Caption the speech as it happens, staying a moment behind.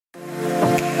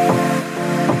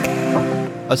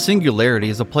A singularity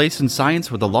is a place in science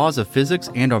where the laws of physics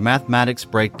and/or mathematics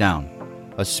break down.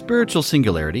 A spiritual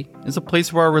singularity is a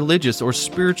place where our religious or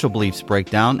spiritual beliefs break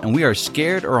down and we are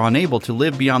scared or unable to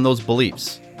live beyond those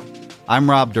beliefs. I'm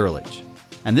Rob Durlich,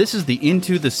 and this is the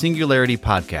Into the Singularity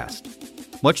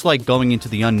podcast. Much like going into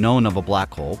the unknown of a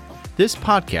black hole, this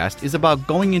podcast is about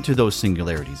going into those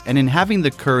singularities, and in having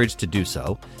the courage to do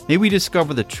so, may we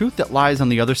discover the truth that lies on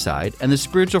the other side and the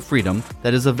spiritual freedom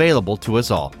that is available to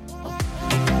us all.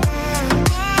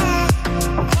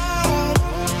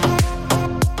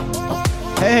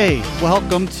 Hey,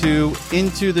 welcome to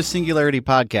Into the Singularity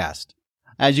podcast.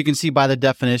 As you can see by the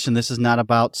definition, this is not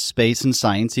about space and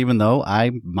science, even though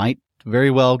I might very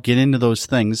well get into those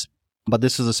things. But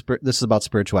this is about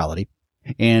spirituality,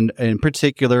 and in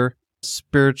particular,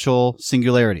 spiritual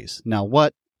singularities. Now,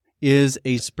 what is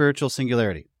a spiritual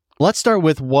singularity? Let's start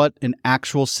with what an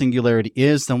actual singularity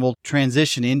is, then we'll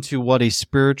transition into what a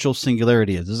spiritual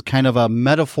singularity is. This is kind of a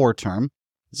metaphor term.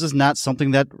 This is not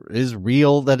something that is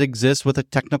real, that exists with a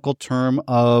technical term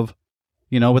of,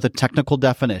 with a technical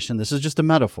definition. This is just a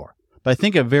metaphor. But I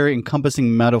think a very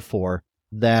encompassing metaphor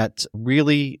that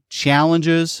really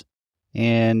challenges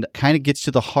and kind of gets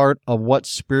to the heart of what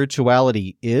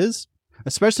spirituality is,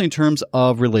 especially in terms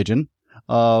of religion,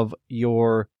 of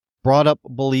your brought up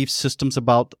belief systems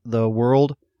about the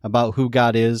world, about who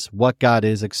God is, what God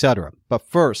is, etc. But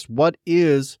first, what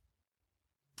is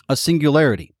a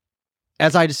singularity?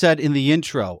 As I said in the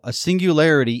intro, a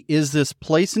singularity is this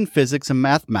place in physics and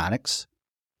mathematics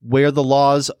where the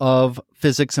laws of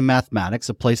physics and mathematics,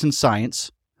 a place in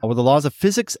science, where the laws of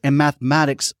physics and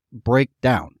mathematics break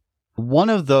down.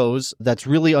 One of those that's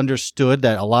really understood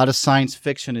that a lot of science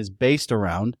fiction is based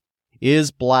around is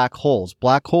black holes.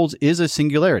 Black holes is a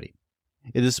singularity.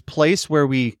 It is a place where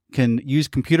we can use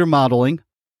computer modeling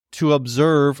to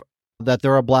observe that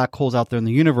there are black holes out there in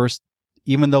the universe,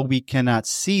 even though we cannot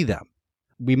see them.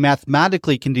 We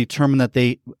mathematically can determine that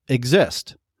they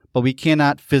exist, but we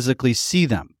cannot physically see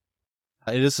them.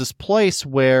 It is this place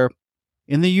where,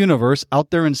 in the universe, out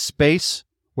there in space,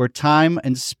 where time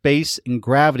and space and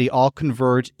gravity all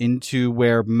converge into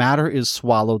where matter is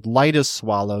swallowed, light is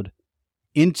swallowed,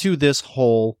 into this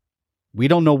hole. We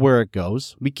don't know where it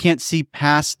goes. We can't see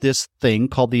past this thing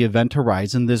called the event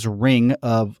horizon, this ring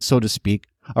of, so to speak,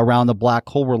 around the black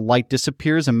hole where light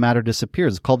disappears and matter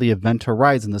disappears. It's called the event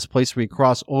horizon, this place where you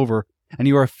cross over and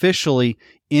you are officially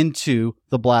into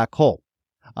the black hole.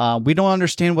 We don't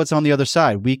understand what's on the other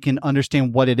side. We can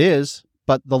understand what it is,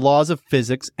 but the laws of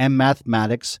physics and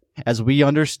mathematics, as we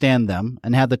understand them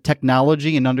and have the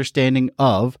technology and understanding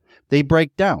of, they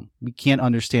break down. We can't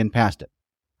understand past it.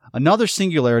 Another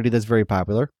singularity that's very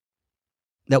popular,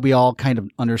 that we all kind of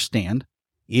understand,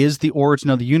 is the origin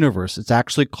of the universe. It's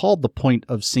actually called the point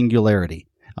of singularity.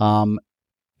 And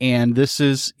this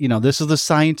is the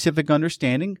scientific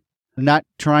understanding. I'm not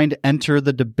trying to enter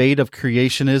the debate of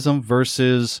creationism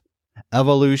versus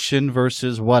evolution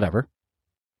versus whatever.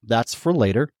 That's for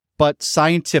later. But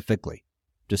scientifically,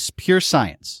 just pure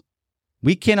science,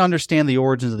 we can't understand the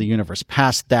origins of the universe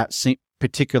past that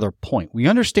particular point. We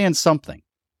understand something,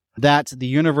 that the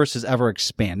universe is ever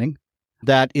expanding,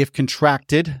 that if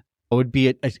contracted, it would be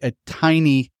a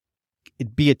tiny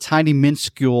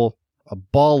minuscule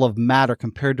ball of matter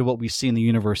compared to what we see in the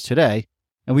universe today.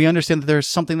 And we understand that there's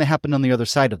something that happened on the other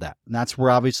side of that. And that's where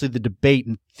obviously the debate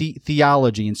and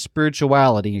theology and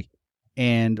spirituality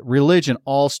and religion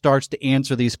all starts to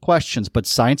answer these questions. But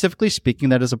scientifically speaking,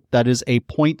 that is a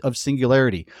point of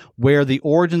singularity where the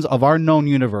origins of our known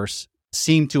universe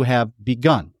seem to have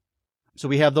begun. So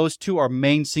we have those two, our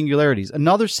main singularities.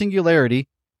 Another singularity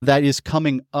that is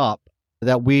coming up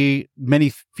that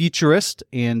many futurists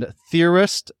and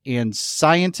theorists and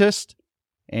scientists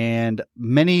and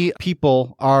many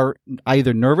people are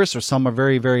either nervous or some are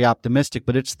very, very optimistic,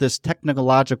 but it's this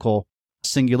technological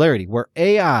singularity where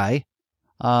AI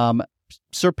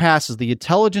the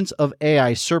intelligence of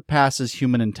AI surpasses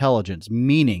human intelligence,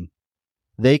 meaning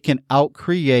they can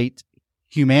outcreate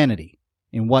humanity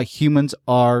in what humans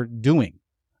are doing.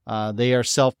 They are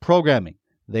self-programming.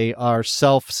 They are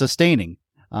self-sustaining.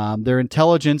 Their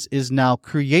intelligence is now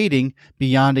creating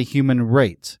beyond a human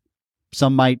rate.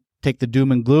 Some might take the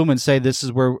doom and gloom and say this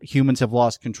is where humans have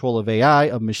lost control of AI,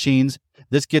 of machines.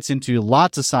 This gets into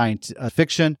lots of science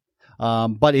fiction,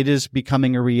 but it is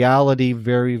becoming a reality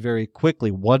very, very quickly.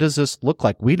 What does this look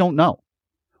like? We don't know.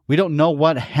 We don't know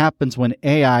what happens when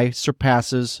AI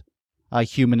surpasses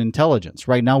human intelligence.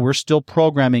 Right now, we're still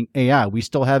programming AI. We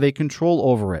still have a control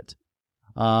over it.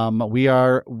 We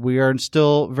are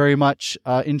still very much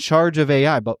in charge of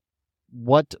AI, but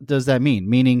what does that mean?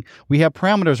 Meaning we have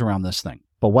parameters around this thing.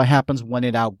 But what happens when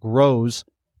it outgrows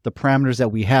the parameters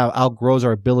that we have outgrows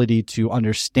our ability to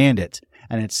understand it.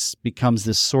 And it becomes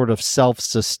this sort of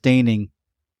self-sustaining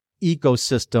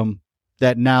ecosystem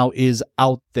that now is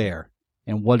out there.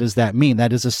 And what does that mean?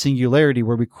 That is a singularity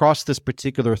where we cross this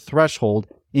particular threshold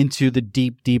into the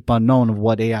deep, deep unknown of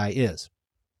what AI is.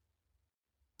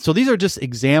 So these are just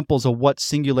examples of what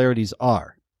singularities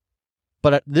are.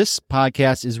 But this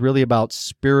podcast is really about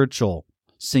spiritual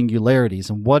singularities.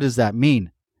 And what does that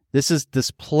mean? This is this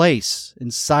place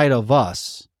inside of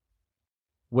us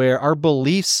where our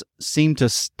beliefs seem to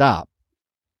stop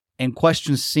and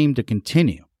questions seem to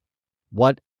continue.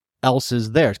 What else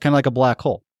is there? It's kind of like a black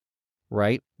hole,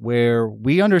 right? Where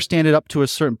we understand it up to a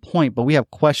certain point, but we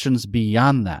have questions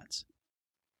beyond that.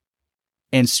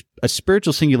 And a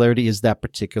spiritual singularity is that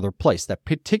particular place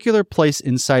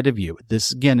inside of you.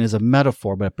 This, again, is a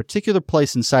metaphor, but a particular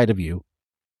place inside of you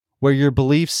where your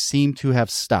beliefs seem to have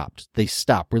stopped. They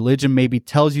stop. Religion maybe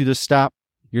tells you to stop.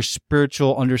 Your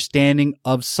spiritual understanding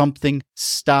of something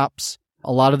stops.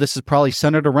 A lot of this is probably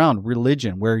centered around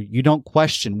religion, where you don't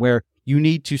question, where you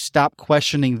need to stop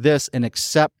questioning this and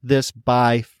accept this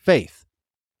by faith.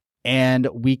 And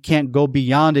we can't go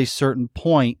beyond a certain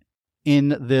point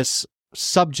in this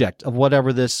subject of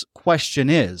whatever this question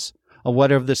is, of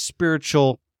whatever the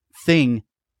spiritual thing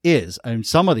is. And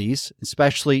some of these,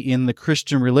 especially in the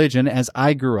Christian religion, as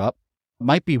I grew up,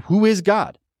 might be, who is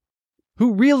God?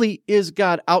 Who really is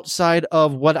God outside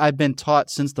of what I've been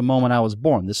taught since the moment I was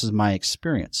born? This is my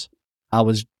experience. I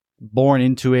was born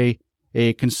into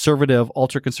a conservative,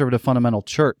 ultra-conservative fundamental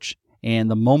church.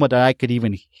 And the moment that I could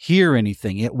even hear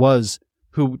anything, it was,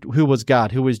 who was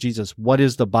God? Who was Jesus? What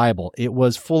is the Bible? It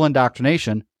was full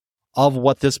indoctrination of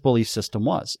what this belief system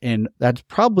was. And that's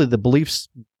probably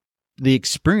the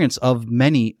experience of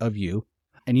many of you.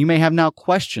 And you may have now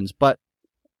questions, but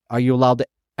are you allowed to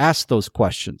ask those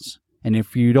questions? And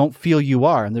if you don't feel you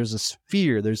are, and there's this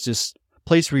fear, there's this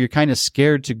place where you're kind of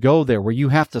scared to go there, where you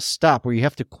have to stop, where you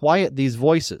have to quiet these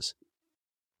voices,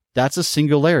 that's a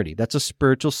singularity. That's a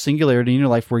spiritual singularity in your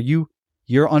life where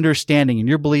your understanding and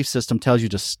your belief system tells you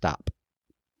to stop.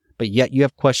 But yet you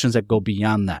have questions that go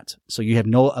beyond that. So you have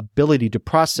no ability to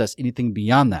process anything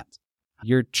beyond that.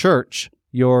 Your church,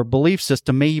 your belief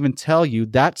system may even tell you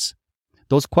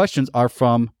those questions are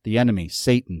from the enemy,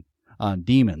 Satan,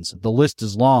 demons. The list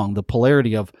is long. The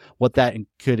polarity of what that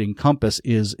could encompass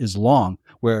is long,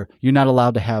 where you're not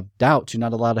allowed to have doubts. You're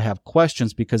not allowed to have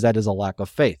questions because that is a lack of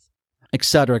faith, et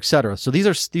cetera, et cetera. So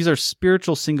these are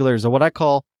spiritual singularities, or what I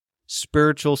call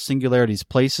spiritual singularities,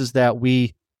 places that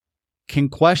we can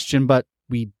question, but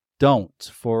we don't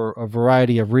for a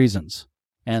variety of reasons.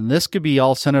 And this could be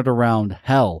all centered around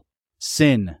hell,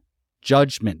 sin,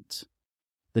 judgment,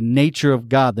 the nature of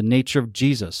God, the nature of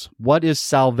Jesus. What is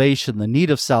salvation, the need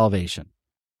of salvation?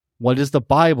 What is the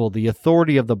Bible, the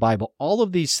authority of the Bible? All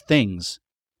of these things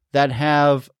that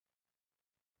have,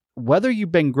 whether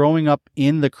you've been growing up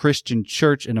in the Christian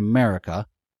church in America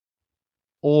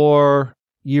or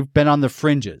you've been on the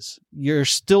fringes, there's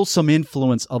still some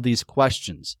influence of these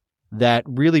questions that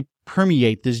really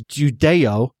permeate this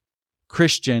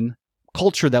Judeo-Christian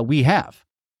culture that we have.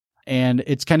 And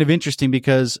it's kind of interesting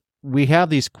because we have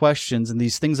these questions and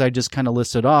these things I just kind of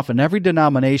listed off, and every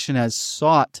denomination has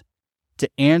sought to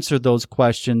answer those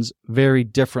questions very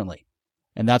differently.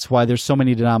 And that's why there's so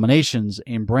many denominations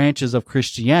and branches of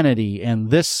Christianity, and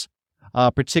this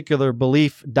particular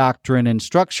belief, doctrine, and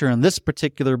structure, and this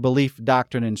particular belief,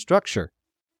 doctrine, and structure.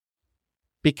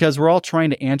 Because we're all trying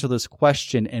to answer this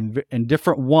question, and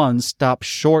different ones stop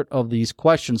short of these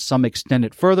questions. Some extend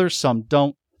it further, some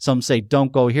don't. Some say,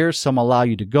 don't go here. Some allow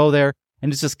you to go there.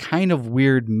 And it's this kind of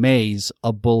weird maze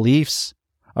of beliefs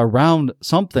around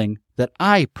something that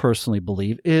I personally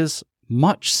believe is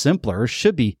much simpler, or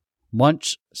should be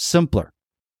much simpler.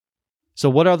 So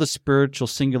what are the spiritual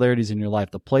singularities in your life?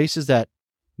 The places that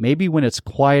maybe when it's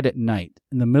quiet at night,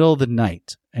 in the middle of the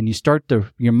night, and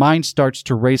your mind starts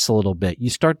to race a little bit,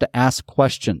 you start to ask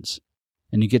questions,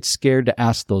 and you get scared to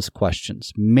ask those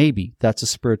questions. Maybe that's a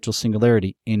spiritual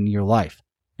singularity in your life.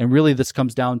 And really this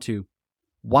comes down to,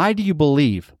 why do you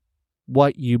believe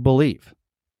what you believe?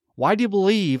 Why do you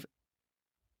believe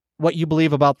what you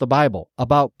believe about the Bible,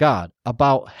 about God,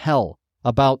 about hell,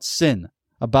 about sin,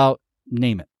 about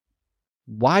name it?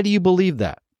 Why do you believe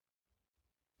that?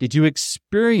 Did you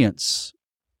experience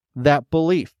that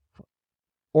belief?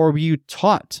 Or were you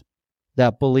taught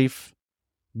that belief?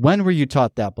 When were you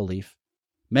taught that belief?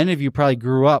 Many of you probably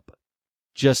grew up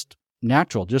just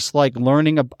natural, just like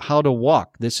learning how to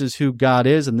walk. This is who God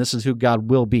is, and this is who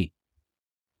God will be.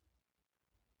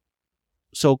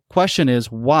 So question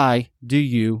is, why do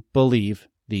you believe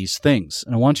these things.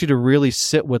 And I want you to really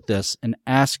sit with this and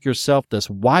ask yourself this.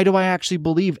 Why do I actually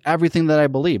believe everything that I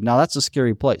believe? Now, that's a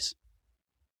scary place.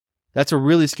 That's a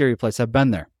really scary place. I've been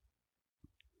there.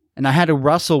 And I had to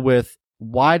wrestle with,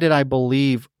 why did I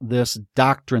believe this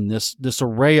doctrine, this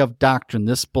array of doctrine,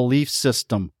 this belief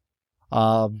system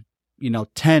of,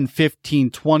 10, 15,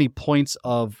 20 points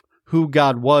of who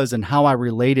God was and how I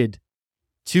related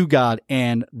to God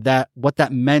and what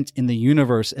that meant in the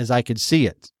universe as I could see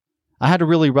it. I had to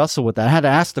really wrestle with that. I had to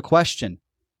ask the question,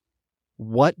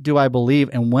 what do I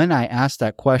believe? And when I asked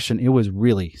that question, it was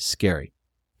really scary.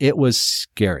 It was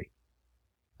scary.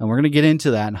 And we're going to get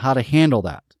into that and how to handle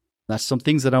that. That's some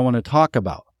things that I want to talk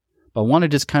about. But I want to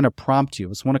just kind of prompt you.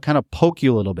 I just want to kind of poke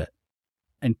you a little bit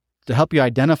and to help you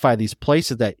identify these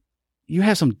places that you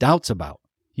have some doubts about.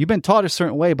 You've been taught a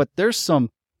certain way, but there's some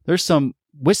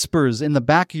whispers in the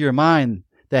back of your mind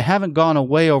that haven't gone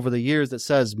away over the years that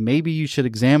says maybe you should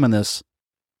examine this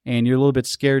and you're a little bit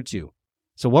scared to.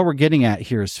 So what we're getting at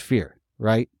here is fear,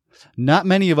 right? Not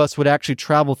many of us would actually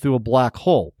travel through a black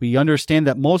hole. We understand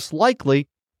that most likely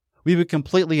we would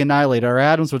completely annihilate. Our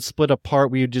atoms would split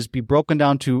apart. We would just be broken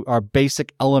down to our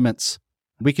basic elements.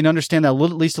 We can understand that at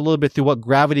least a little bit through what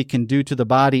gravity can do to the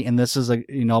body. And this is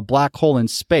a black hole in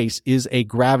space is a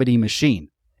gravity machine.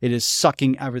 It is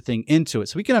sucking everything into it.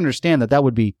 So we can understand that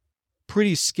would be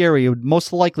pretty scary. It would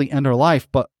most likely end our life.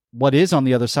 But what is on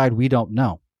the other side, we don't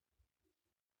know.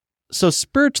 So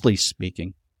spiritually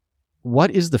speaking, what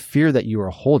is the fear that you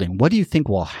are holding? What do you think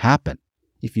will happen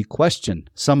if you question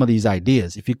some of these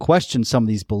ideas, if you question some of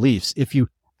these beliefs, if you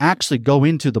actually go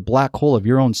into the black hole of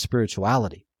your own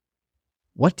spirituality?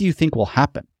 What do you think will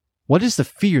happen? What is the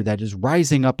fear that is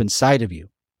rising up inside of you?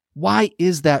 Why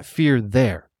is that fear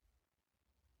there?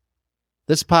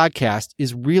 This podcast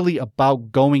is really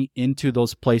about going into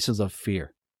those places of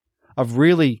fear, of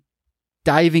really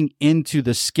diving into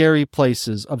the scary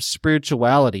places of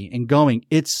spirituality and going,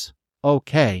 it's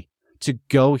okay to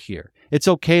go here. It's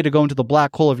okay to go into the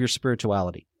black hole of your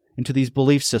spirituality, into these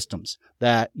belief systems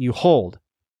that you hold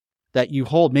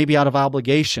maybe out of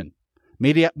obligation,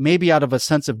 maybe out of a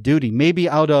sense of duty, maybe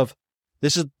out of,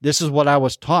 this is what I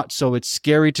was taught, so it's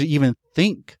scary to even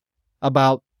think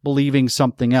about believing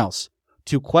something else,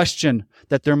 to question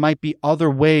that there might be other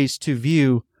ways to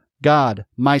view God,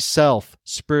 myself,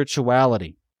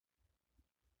 spirituality.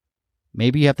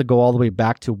 Maybe you have to go all the way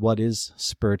back to what is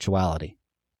spirituality.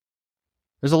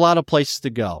 There's a lot of places to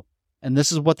go. And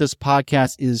this is what this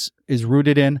podcast is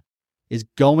rooted in, is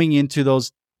going into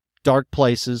those dark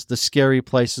places, the scary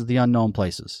places, the unknown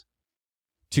places.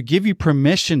 To give you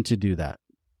permission to do that.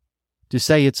 To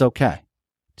say it's okay.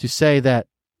 To say that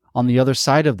on the other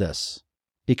side of this,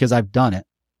 because I've done it,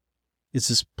 is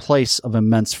this place of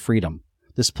immense freedom.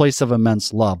 This place of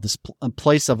immense love. This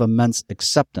place of immense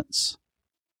acceptance.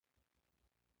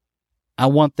 I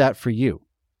want that for you.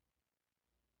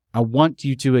 I want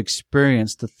you to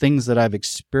experience the things that I've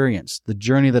experienced, the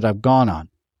journey that I've gone on.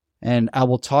 And I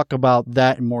will talk about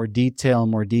that in more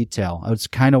detail. I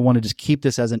just kind of want to just keep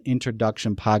this as an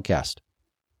introduction podcast.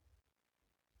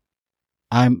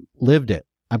 I've lived it.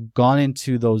 I've gone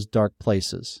into those dark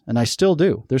places, and I still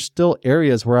do. There's still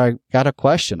areas where I got a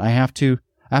question. I have to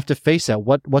face that.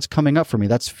 What's coming up for me?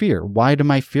 That's fear. Why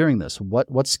am I fearing this?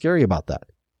 What's scary about that?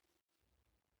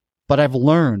 But I've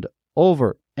learned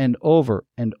over and over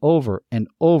and over and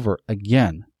over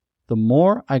again, the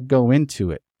more I go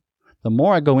into it, the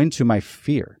more I go into my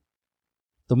fear,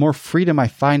 the more freedom I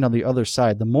find on the other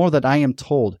side, the more that I am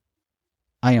told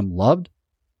I am loved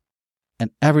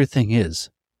and everything is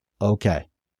okay.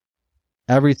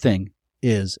 Everything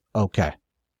is okay.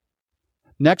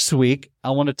 Next week, I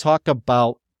want to talk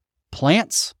about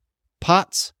plants,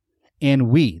 pots, and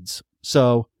weeds.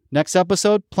 So next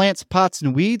episode, plants, pots,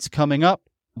 and weeds coming up.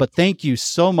 But thank you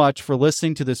so much for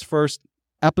listening to this first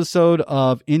episode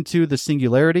of Into the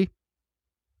Singularity.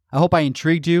 I hope I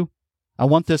intrigued you. I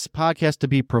want this podcast to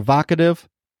be provocative.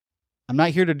 I'm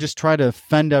not here to just try to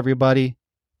offend everybody,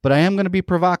 but I am going to be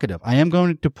provocative. I am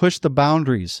going to push the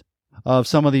boundaries of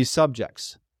some of these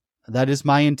subjects. That is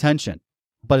my intention.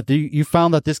 But if you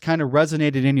found that this kind of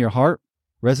resonated in your heart,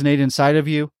 resonated inside of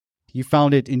you, you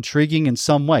found it intriguing in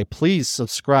some way, please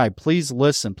subscribe, please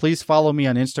listen, please follow me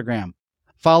on Instagram.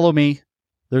 Follow me.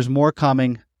 There's more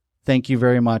coming. Thank you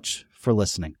very much for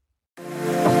listening.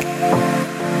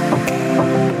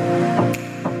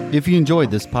 If you enjoyed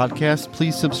this podcast,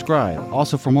 please subscribe.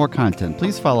 Also, for more content,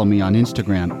 please follow me on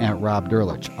Instagram at Rob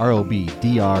Derlich,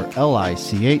 ROBDRLICH.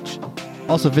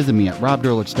 Also, visit me at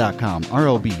robderlich.com,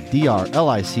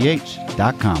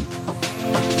 ROBDRLICH.com.